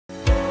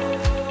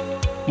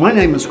My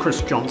name is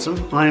Chris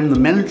Johnson. I am the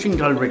Managing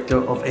Director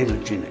of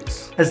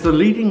Anagenix. As the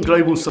leading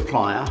global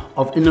supplier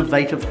of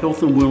innovative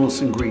health and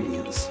wellness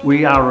ingredients,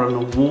 we are an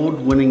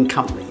award-winning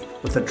company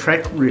with a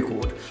track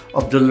record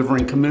of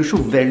delivering commercial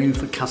value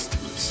for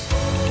customers.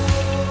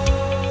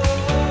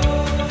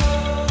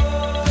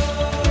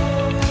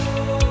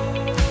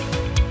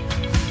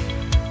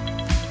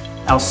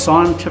 Our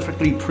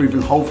scientifically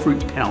proven whole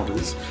fruit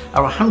powders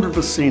are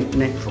 100%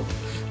 natural,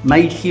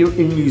 made here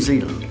in New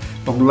Zealand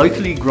from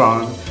locally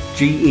grown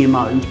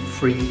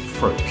GMO-free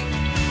fruit.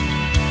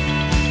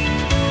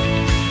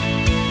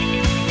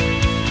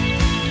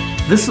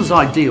 This is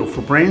ideal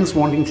for brands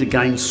wanting to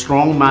gain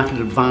strong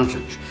market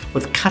advantage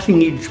with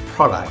cutting-edge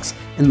products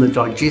in the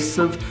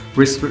digestive,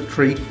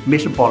 respiratory,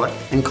 metabolic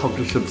and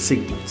cognitive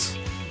segments.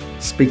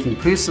 Speaking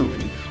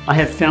personally, I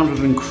have found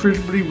it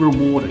incredibly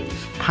rewarding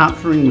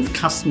partnering with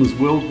customers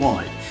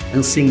worldwide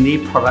and seeing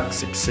their products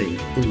succeed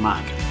in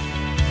market.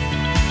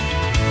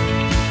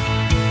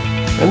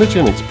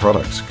 Anagenix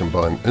products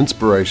combine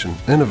inspiration,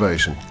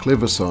 innovation,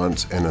 clever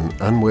science and an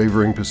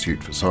unwavering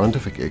pursuit for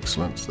scientific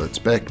excellence that's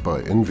backed by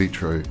in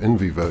vitro, in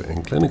vivo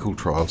and clinical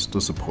trials to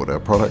support our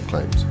product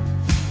claims.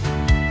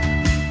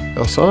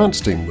 Our science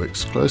team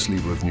works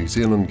closely with New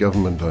Zealand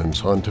government-owned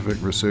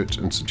scientific research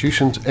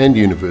institutions and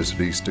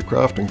universities to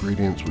craft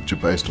ingredients which are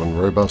based on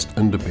robust,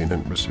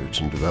 independent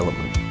research and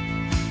development.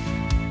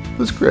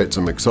 This creates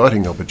some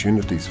exciting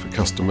opportunities for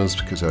customers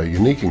because our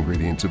unique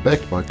ingredients are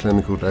backed by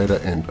clinical data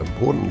and,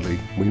 importantly,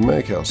 we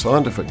make our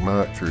scientific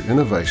mark through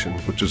innovation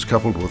which is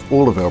coupled with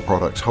all of our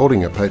products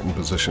holding a patent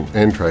position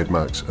and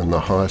trademarks in the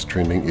highest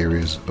trending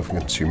areas of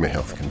consumer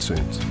health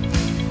concerns.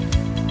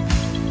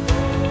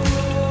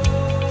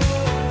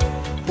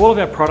 All of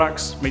our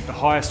products meet the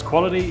highest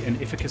quality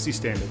and efficacy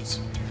standards.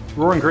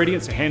 Raw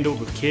ingredients are handled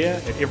with care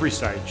at every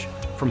stage,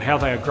 from how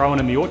they are grown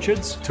in the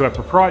orchards to our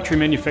proprietary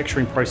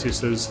manufacturing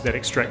processes that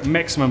extract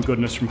maximum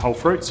goodness from whole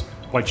fruits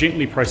by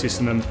gently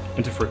processing them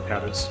into fruit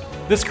powders.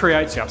 This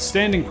creates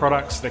outstanding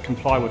products that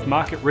comply with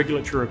market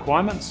regulatory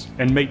requirements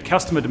and meet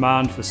customer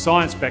demand for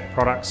science-backed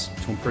products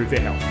to improve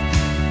their health.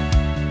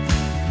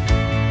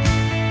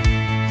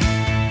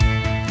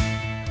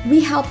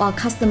 We help our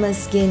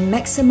customers gain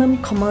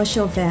maximum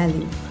commercial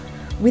value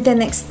with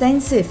an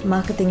extensive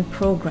marketing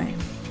program.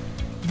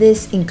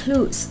 This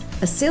includes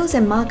a sales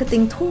and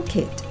marketing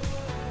toolkit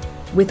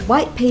with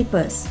white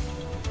papers,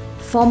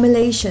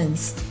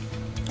 formulations,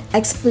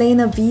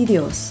 explainer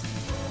videos,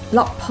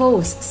 blog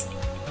posts,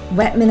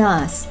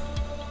 webinars,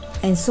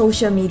 and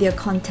social media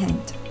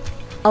content.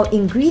 Our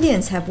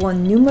ingredients have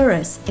won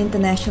numerous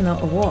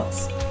international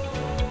awards.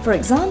 For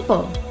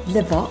example,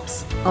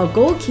 Livox, our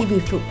gold kiwi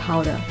fruit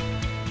powder,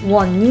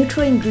 won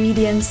Neutral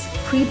Ingredients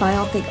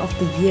Prebiotic of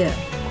the Year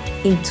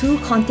in 2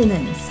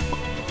 continents,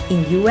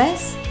 in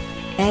US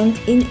and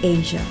in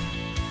Asia.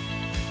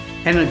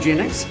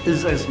 Anagenix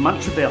is as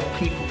much about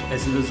people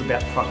as it is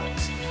about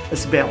products.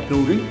 It's about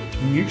building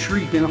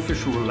mutually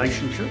beneficial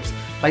relationships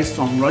based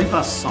on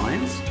robust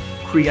science,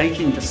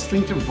 creating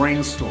distinctive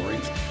brand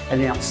stories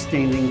and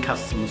outstanding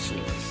customer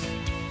service.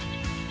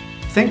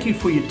 Thank you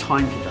for your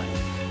time today.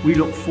 We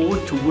look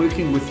forward to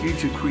working with you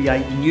to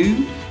create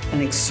new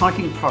and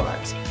exciting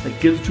products that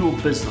gives your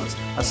business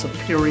a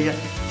superior,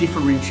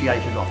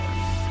 differentiated offer.